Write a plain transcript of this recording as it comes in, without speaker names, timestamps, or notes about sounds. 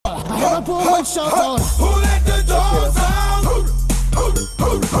a poor one shout out. Who let the dogs out?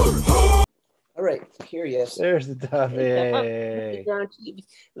 All right, here he is. There's the Duffy. You're on TV.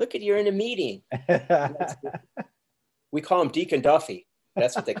 Look at, you're in a meeting. We call him Deacon Duffy.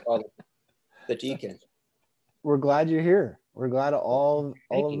 That's what they call him, the deacon. We're glad you're here. We're glad all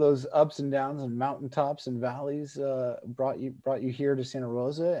Thank of you. those ups and downs and mountaintops and valleys brought you here to Santa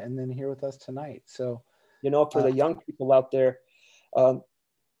Rosa and then here with us tonight. So, You know, for the young people out there,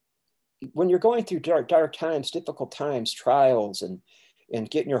 when you're going through dark times, difficult times, trials, and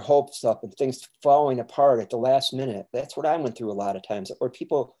getting your hopes up and things falling apart at the last minute, that's what I went through a lot of times. Or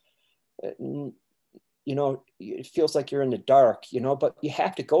people, you know, it feels like you're in the dark, you know, but you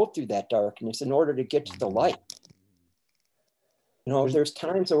have to go through that darkness in order to get to the light. You know, there's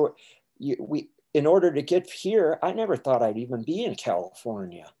times where in order to get here, I never thought I'd even be in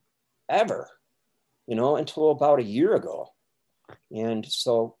California, ever, you know, until about a year ago. And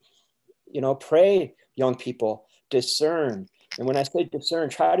so, you know, pray, young people, discern. And when I say discern,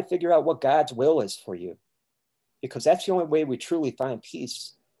 try to figure out what God's will is for you, because that's the only way we truly find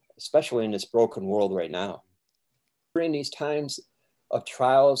peace, especially in this broken world right now. During these times of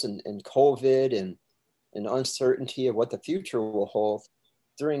trials and COVID and uncertainty of what the future will hold,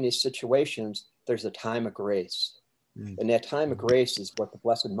 during these situations, there's a time of grace. And that time of grace is what the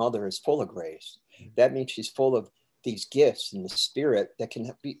Blessed Mother is full of grace. That means she's full of these gifts and the Spirit that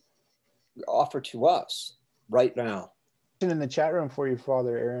can be offered to us right now. in the chat room for you,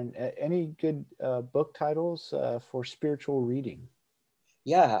 Father Aaron. Any good book titles for spiritual reading?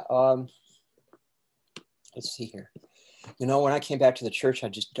 Yeah. Let's see here. You know, when I came back to the church, I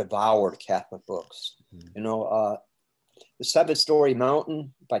just devoured Catholic books. You know, The Seven Story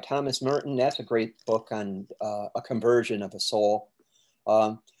Mountain by Thomas Merton, that's a great book on a conversion of a soul.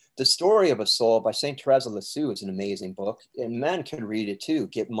 The Story of a Soul by St. Teresa of Lisieux is an amazing book, and men can read it too.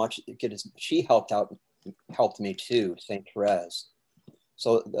 She helped me too, St. Therese.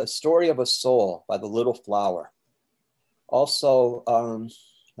 So The Story of a Soul by The Little Flower. Also,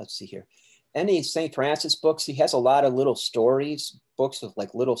 let's see here. Any St. Francis books, he has a lot of little stories, books with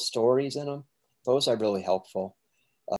like little stories in them. Those are really helpful.